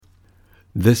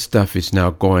This stuff is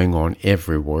now going on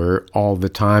everywhere, all the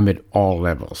time, at all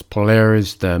levels.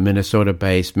 Polaris, the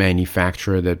Minnesota-based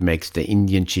manufacturer that makes the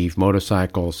Indian Chief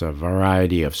motorcycles, a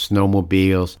variety of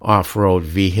snowmobiles, off-road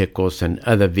vehicles, and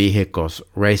other vehicles,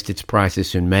 raised its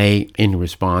prices in May in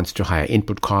response to higher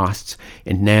input costs,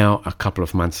 and now, a couple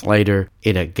of months later,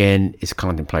 it again is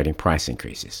contemplating price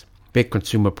increases. Big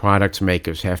consumer products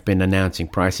makers have been announcing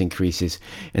price increases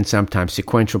and sometimes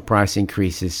sequential price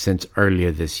increases since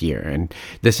earlier this year. And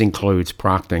this includes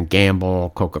Procter &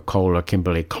 Gamble, Coca-Cola,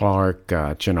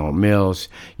 Kimberly-Clark, General Mills,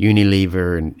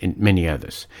 Unilever, and many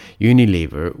others.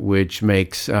 Unilever, which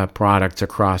makes products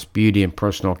across beauty and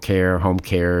personal care, home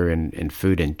care, and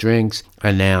food and drinks,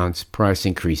 announced price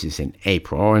increases in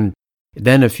April. And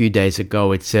then a few days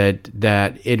ago, it said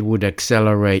that it would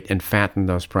accelerate and fatten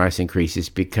those price increases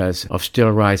because of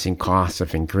still rising costs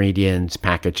of ingredients,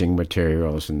 packaging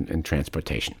materials, and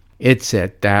transportation. It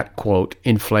said that, quote,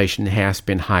 inflation has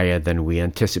been higher than we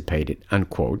anticipated,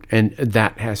 unquote, and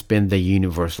that has been the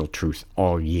universal truth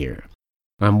all year.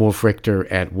 I'm Wolf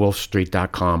Richter at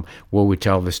wolfstreet.com, where we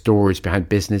tell the stories behind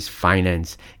business,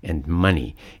 finance, and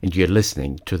money. And you're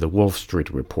listening to the Wolf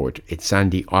Street Report. It's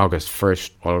Sunday, August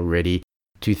 1st already,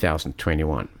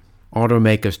 2021.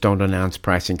 Automakers don't announce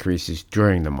price increases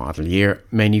during the model year.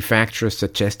 Manufacturers'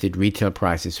 suggested retail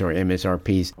prices, or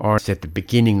MSRPs, are at the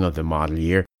beginning of the model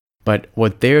year. But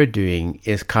what they're doing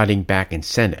is cutting back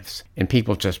incentives, and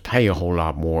people just pay a whole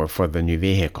lot more for the new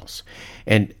vehicles.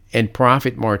 And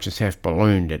profit margins have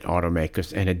ballooned at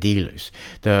automakers and at dealers.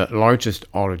 The largest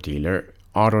auto dealer,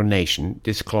 AutoNation,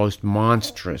 disclosed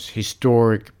monstrous,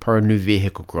 historic per new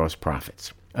vehicle gross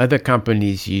profits. Other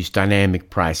companies use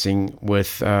dynamic pricing,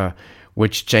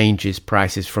 which changes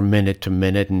prices from minute to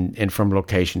minute and from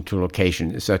location to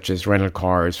location, such as rental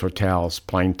cars, hotels,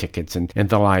 plane tickets, and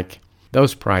the like.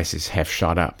 Those prices have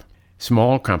shot up.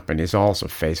 Small companies also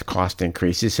face cost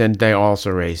increases, and they also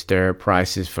raise their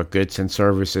prices for goods and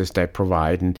services they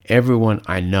provide. And everyone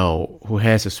I know who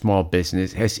has a small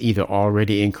business has either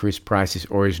already increased prices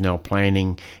or is now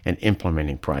planning and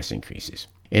implementing price increases.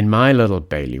 In my little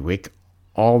bailiwick,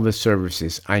 all the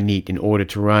services I need in order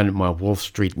to run my Wolf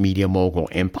Street Media Mogul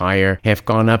empire have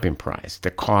gone up in price.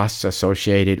 The costs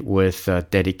associated with a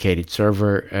dedicated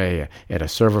server at a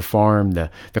server farm, the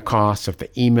cost of the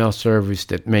email service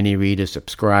that many readers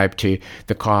subscribe to,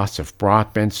 the cost of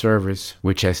broadband service,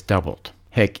 which has doubled.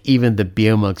 Heck, even the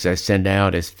beer mugs I send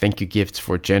out as thank you gifts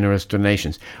for generous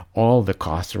donations, all the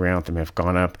costs around them have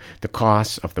gone up. The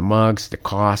cost of the mugs, the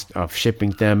cost of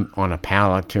shipping them on a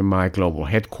pallet to my global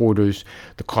headquarters,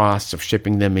 the cost of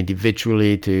shipping them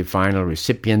individually to final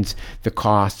recipients, the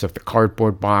cost of the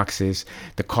cardboard boxes,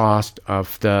 the cost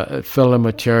of the filler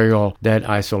material that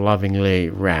I so lovingly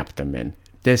wrap them in.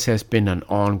 This has been an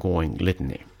ongoing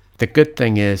litany. The good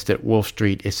thing is that Wolf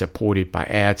Street is supported by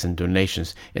ads and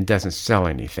donations and doesn't sell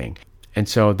anything. And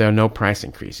so there are no price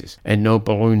increases and no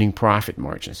ballooning profit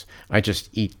margins. I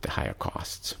just eat the higher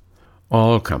costs.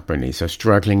 All companies are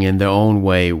struggling in their own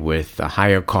way with the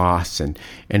higher costs and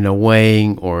are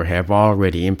weighing or have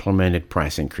already implemented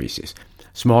price increases.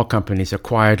 Small companies are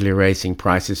quietly raising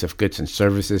prices of goods and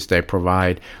services they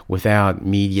provide without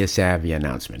media-savvy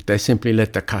announcement. They simply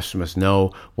let their customers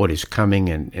know what is coming,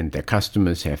 and their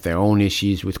customers have their own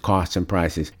issues with costs and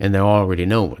prices, and they already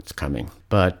know what's coming.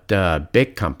 But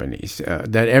big companies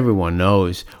that everyone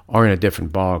knows are in a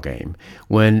different ballgame.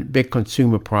 When big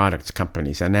consumer products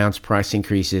companies announce price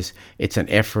increases, it's an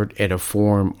effort at a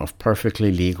form of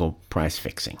perfectly legal price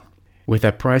fixing. With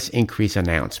a price increase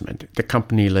announcement, the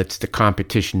company lets the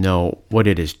competition know what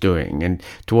it is doing and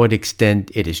to what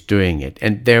extent it is doing it,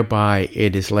 and thereby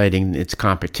it is letting its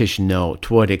competition know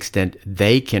to what extent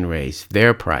they can raise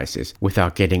their prices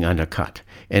without getting undercut,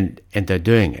 and they're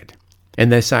doing it. And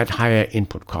they cite higher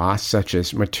input costs such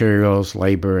as materials,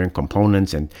 labor, and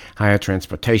components, and higher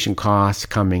transportation costs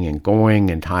coming and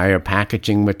going, and higher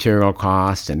packaging material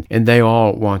costs, and they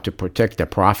all want to protect their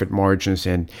profit margins,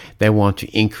 and they want to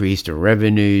increase their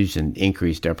revenues and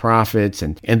increase their profits,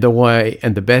 and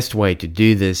the best way to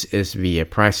do this is via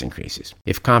price increases,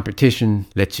 if competition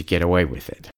lets you get away with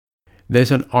it.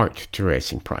 There's an art to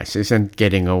raising prices and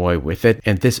getting away with it,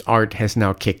 and this art has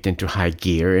now kicked into high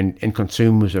gear, and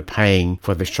consumers are paying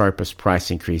for the sharpest price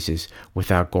increases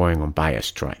without going on buyer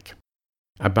strike.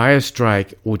 A buyer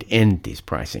strike would end these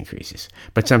price increases,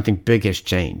 but something big has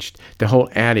changed. The whole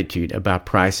attitude about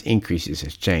price increases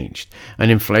has changed. An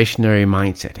inflationary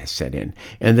mindset has set in,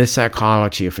 and the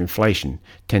psychology of inflation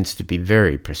tends to be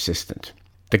very persistent.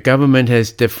 The government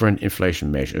has different inflation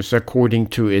measures. According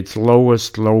to its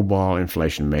lowest lowball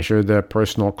inflation measure, the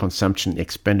Personal Consumption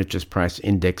Expenditures Price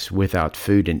Index without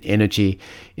food and energy,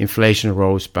 inflation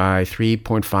rose by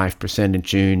 3.5% in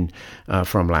June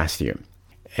from last year.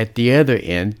 At the other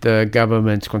end, the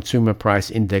government's Consumer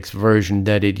Price Index version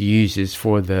that it uses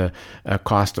for the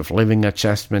cost of living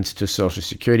adjustments to Social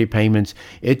Security payments,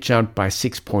 it jumped by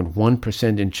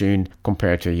 6.1% in June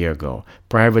compared to a year ago.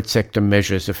 Private sector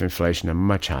measures of inflation are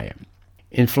much higher.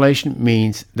 Inflation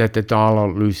means that the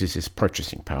dollar loses its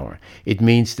purchasing power. It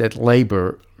means that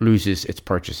labor loses its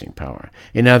purchasing power.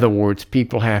 In other words,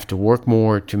 people have to work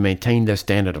more to maintain their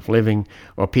standard of living,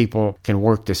 or people can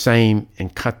work the same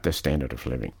and cut their standard of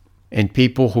living. And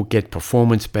people who get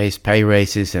performance-based pay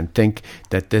raises and think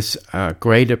that this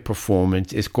greater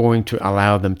performance is going to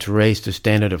allow them to raise the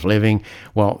standard of living,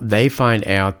 well, they find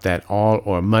out that all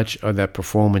or much of that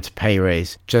performance pay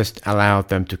raise just allowed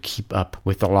them to keep up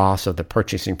with the loss of the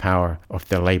purchasing power of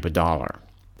the labor dollar.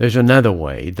 There's another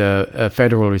way, the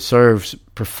Federal Reserve's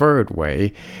preferred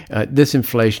way. This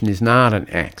inflation is not an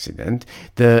accident.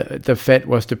 The Fed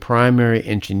was the primary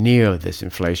engineer of this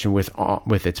inflation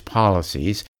with its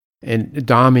policies, and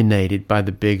dominated by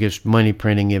the biggest money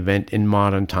printing event in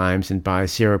modern times and by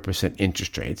 0%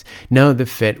 interest rates. Now the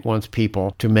Fed wants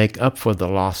people to make up for the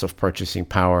loss of purchasing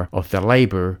power of the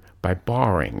labor by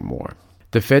borrowing more.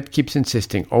 The Fed keeps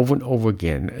insisting over and over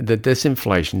again that this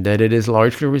inflation that it is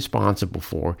largely responsible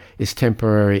for is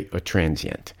temporary or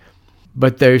transient.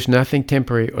 But there is nothing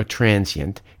temporary or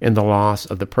transient in the loss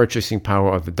of the purchasing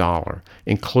power of the dollar,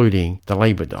 including the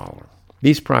labor dollar.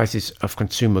 These prices of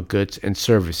consumer goods and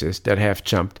services that have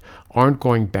jumped aren't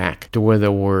going back to where they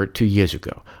were 2 years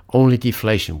ago. Only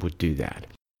deflation would do that.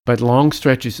 But long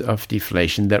stretches of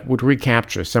deflation that would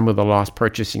recapture some of the lost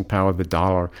purchasing power of the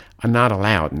dollar are not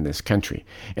allowed in this country.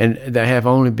 And there have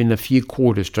only been a few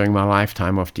quarters during my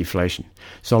lifetime of deflation.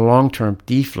 So long-term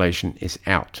deflation is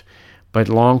out. But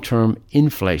long-term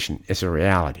inflation is a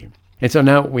reality. And so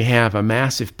now we have a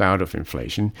massive bout of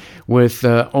inflation, with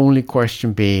the only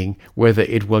question being whether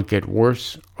it will get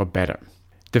worse or better.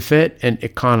 The Fed and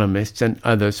economists and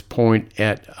others point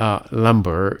at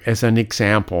lumber as an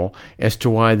example as to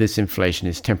why this inflation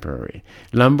is temporary.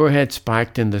 Lumber had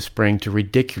spiked in the spring to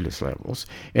ridiculous levels,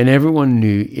 and everyone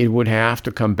knew it would have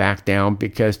to come back down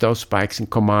because those spikes in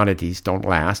commodities don't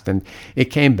last, and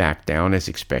it came back down as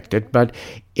expected, but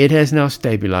it has now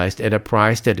stabilized at a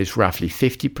price that is roughly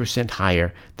 50%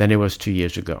 higher than it was 2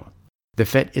 years ago. The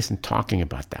Fed isn't talking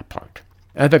about that part.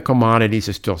 Other commodities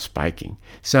are still spiking.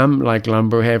 Some, like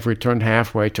lumber, have returned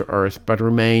halfway to earth but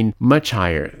remain much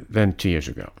higher than 2 years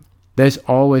ago. There's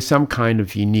always some kind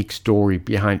of unique story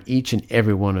behind each and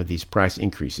every one of these price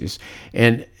increases.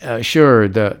 And sure,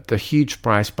 the huge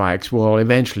price spikes will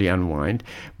eventually unwind,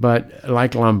 but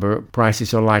like lumber,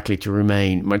 prices are likely to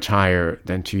remain much higher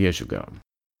than 2 years ago.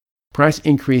 Price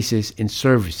increases in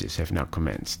services have now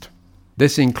commenced.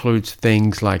 This includes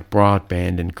things like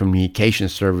broadband and communication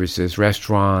services,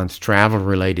 restaurants,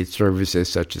 travel-related services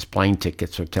such as plane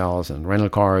tickets, hotels, and rental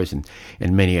cars, and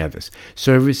many others.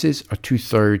 Services are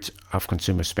 2/3 of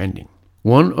consumer spending.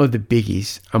 One of the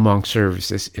biggies among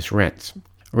services is rents.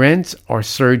 Rents are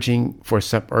surging for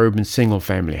suburban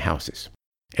single-family houses,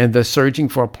 and they're surging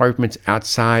for apartments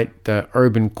outside the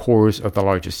urban cores of the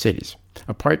largest cities.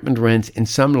 Apartment rents in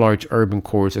some large urban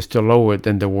cores are still lower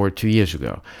than they were 2 years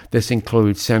ago. This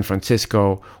includes San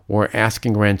Francisco, where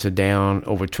asking rents are down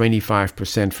over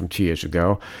 25% from 2 years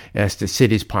ago, as the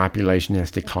city's population has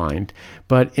declined.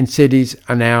 But in cities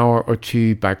an hour or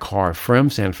two by car from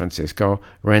San Francisco,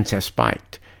 rents have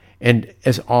spiked. And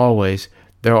as always,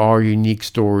 there are unique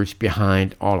stories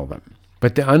behind all of them.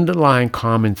 But the underlying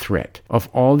common thread of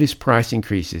all these price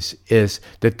increases is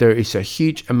that there is a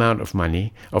huge amount of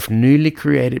money, of newly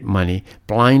created money,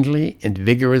 blindly and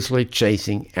vigorously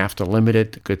chasing after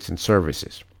limited goods and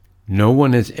services. No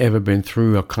one has ever been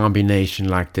through a combination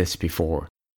like this before.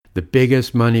 The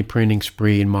biggest money printing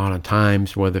spree in modern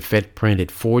times, where the Fed printed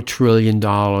 $4 trillion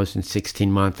in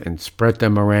 16 months and spread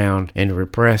them around and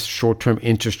repressed short-term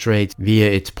interest rates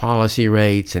via its policy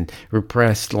rates and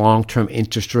repressed long-term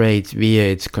interest rates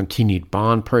via its continued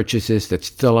bond purchases that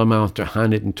still amount to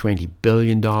 $120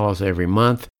 billion every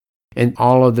month. And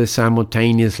all of this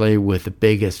simultaneously with the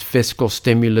biggest fiscal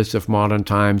stimulus of modern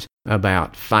times,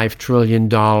 about $5 trillion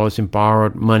in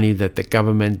borrowed money that the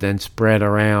government then spread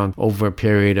around over a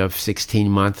period of 16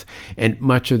 months. And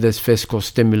much of this fiscal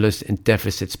stimulus and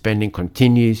deficit spending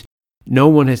continues. No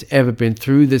one has ever been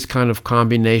through this kind of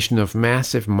combination of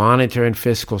massive monetary and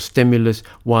fiscal stimulus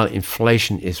while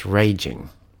inflation is raging.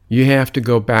 You have to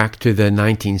go back to the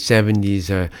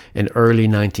 1970s and early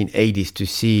 1980s to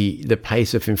see the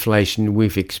pace of inflation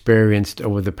we've experienced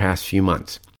over the past few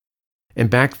months. And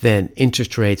back then,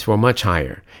 interest rates were much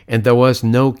higher, and there was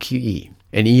no QE.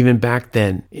 And even back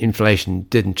then, inflation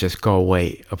didn't just go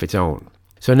away of its own.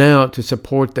 So now, to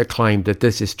support the claim that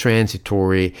this is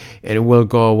transitory and it will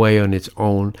go away on its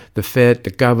own, the Fed,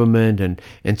 the government,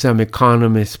 and some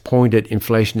economists pointed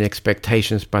inflation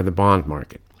expectations by the bond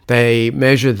market. They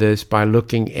measure this by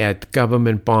looking at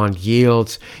government bond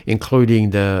yields,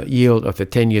 including the yield of the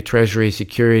 10-year Treasury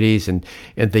securities and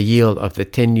the yield of the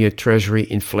 10-year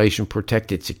Treasury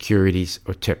inflation-protected securities,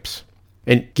 or TIPS.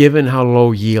 And given how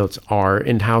low yields are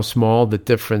and how small the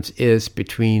difference is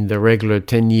between the regular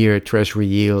 10-year Treasury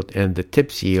yield and the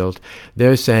TIPS yield,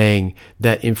 they're saying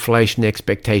that inflation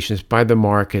expectations by the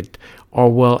market are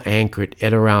well anchored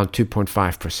at around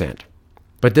 2.5%.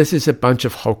 But this is a bunch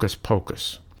of hocus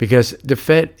pocus, because the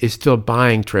Fed is still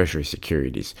buying Treasury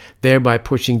securities, thereby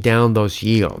pushing down those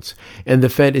yields. And the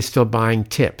Fed is still buying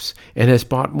TIPS and has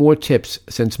bought more TIPS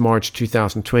since March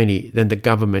 2020 than the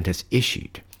government has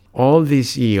issued. All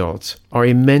these yields are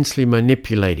immensely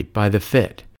manipulated by the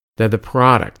Fed. They're the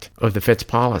product of the Fed's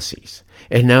policies.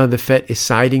 And now the Fed is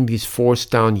citing these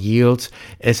forced down yields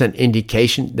as an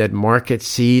indication that markets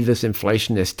see this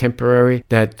inflation as temporary,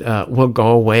 that will go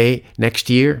away next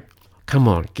year. Come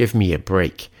on, give me a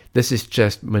break. This is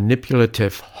just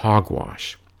manipulative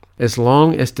hogwash. As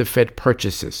long as the Fed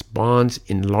purchases bonds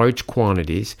in large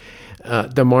quantities,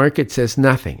 the market says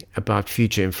nothing about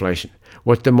future inflation.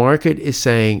 What the market is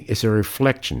saying is a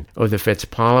reflection of the Fed's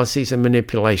policies and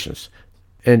manipulations.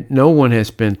 And no one has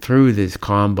been through this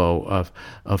combo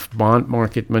of bond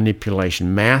market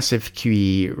manipulation, massive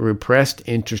QE, repressed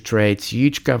interest rates,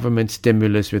 huge government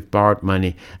stimulus with borrowed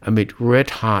money amid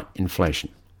red-hot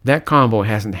inflation. That combo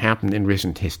hasn't happened in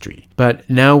recent history, but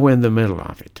now we're in the middle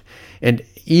of it. And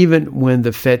even when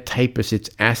the Fed tapers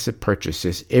its asset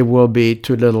purchases, it will be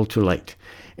too little too late.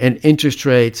 And interest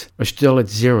rates are still at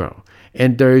zero,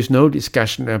 and there is no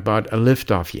discussion about a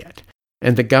liftoff yet.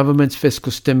 And the government's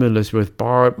fiscal stimulus with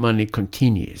borrowed money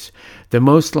continues. The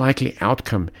most likely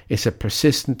outcome is a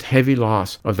persistent heavy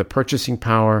loss of the purchasing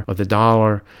power of the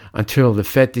dollar until the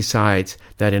Fed decides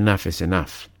that enough is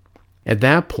enough. At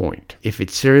that point, if it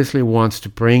seriously wants to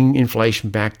bring inflation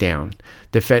back down,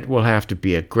 the Fed will have to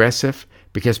be aggressive,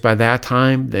 because by that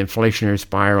time the inflationary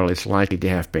spiral is likely to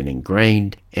have been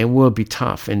ingrained and will be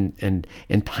tough and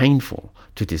painful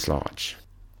to dislodge.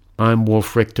 I'm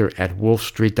Wolf Richter at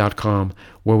wolfstreet.com,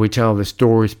 where we tell the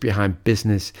stories behind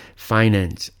business,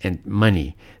 finance, and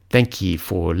money. Thank you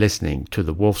for listening to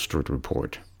the Wolf Street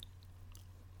Report.